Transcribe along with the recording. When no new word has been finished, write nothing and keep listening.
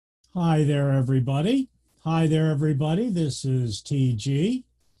Hi there, everybody. Hi there, everybody. This is TG,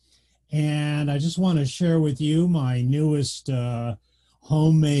 and I just want to share with you my newest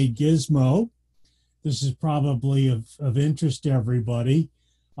homemade gizmo. This is probably of interest to everybody.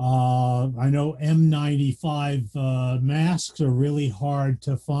 I know N95 masks are really hard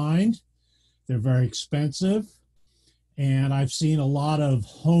to find, they're very expensive, and I've seen a lot of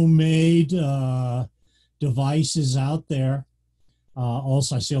homemade devices out there.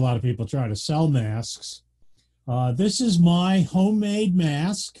 Also, I see a lot of people try to sell masks. This is my homemade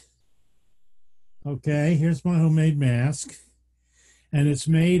mask. Okay, here's my homemade mask. And it's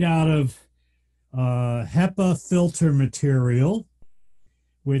made out of HEPA filter material,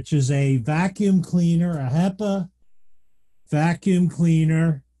 which is a vacuum cleaner, a HEPA vacuum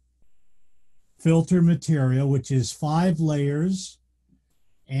cleaner filter material, which is 5 layers.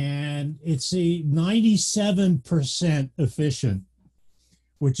 And it's a 97% efficient,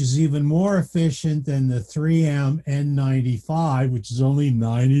 which is even more efficient than the 3M N95, which is only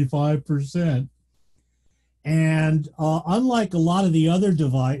 95%. And unlike a lot of the other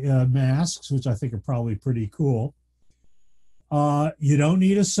masks, which I think are probably pretty cool, you don't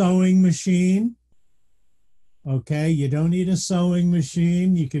need a sewing machine. Okay, you don't need a sewing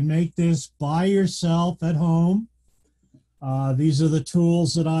machine. You can make this by yourself at home. These are the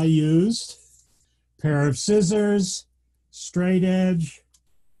tools that I used. Pair of scissors, straight edge,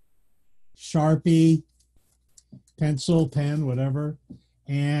 Sharpie, pencil, pen, whatever.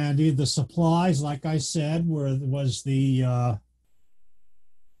 And the supplies, like I said, was the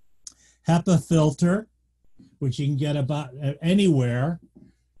HEPA filter, which you can get about anywhere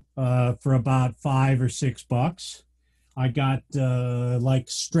for about $5 or $6. I got like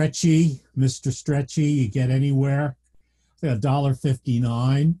Stretchy, Mr. Stretchy, you get anywhere. I think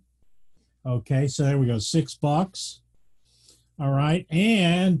 $1.59. Okay, so there we go, $6. All right,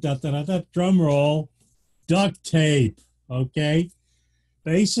 and drum roll, duct tape. Okay,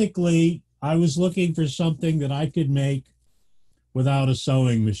 basically, I was looking for something that I could make without a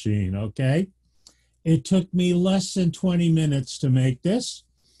sewing machine. Okay, it took me less than 20 minutes to make this.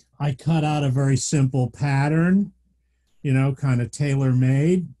 I cut out a very simple pattern, you know, kind of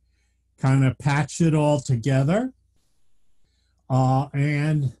tailor-made, kind of patched it all together,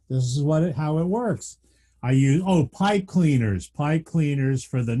 and this is how it works. I use, pipe cleaners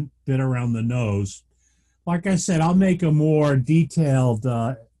for the bit around the nose. Like I said, I'll make a more detailed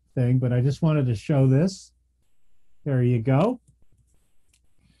thing, but I just wanted to show this. There you go.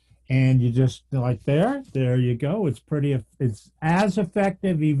 And you just, like there you go. It's as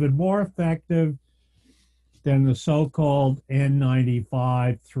effective, even more effective than the so-called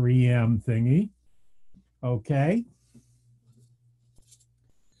N95 3M thingy. Okay.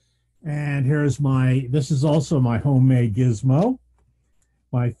 And this is also my homemade gizmo,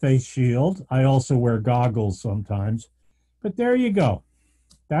 my face shield. I also wear goggles sometimes, but there you go.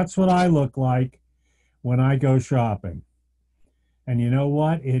 That's what I look like when I go shopping. And you know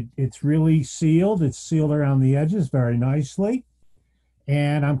what? It's really sealed. It's sealed around the edges very nicely,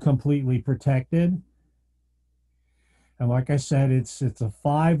 and I'm completely protected. And like I said, it's a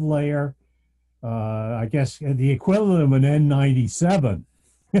 5-layer, I guess the equivalent of an N97.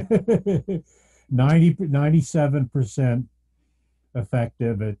 97%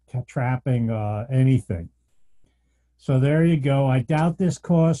 effective at trapping anything. So there you go. I doubt this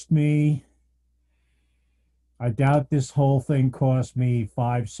whole thing cost me $5,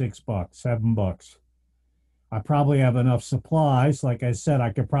 $6, $7. I probably have enough supplies. Like I said,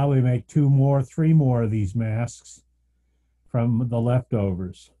 I could probably make 2 more, 3 more of these masks from the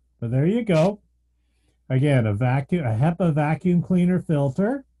leftovers. But there you go. Again, a HEPA vacuum cleaner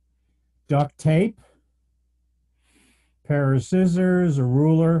filter, duct tape, pair of scissors, a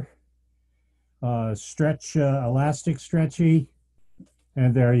ruler, elastic stretchy,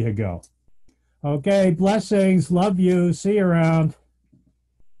 and there you go. Okay, blessings, love you, see you around,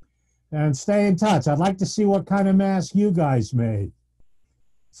 and stay in touch. I'd like to see what kind of mask you guys made.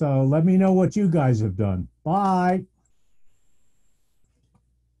 So let me know what you guys have done. Bye.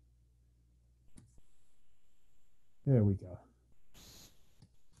 There we go.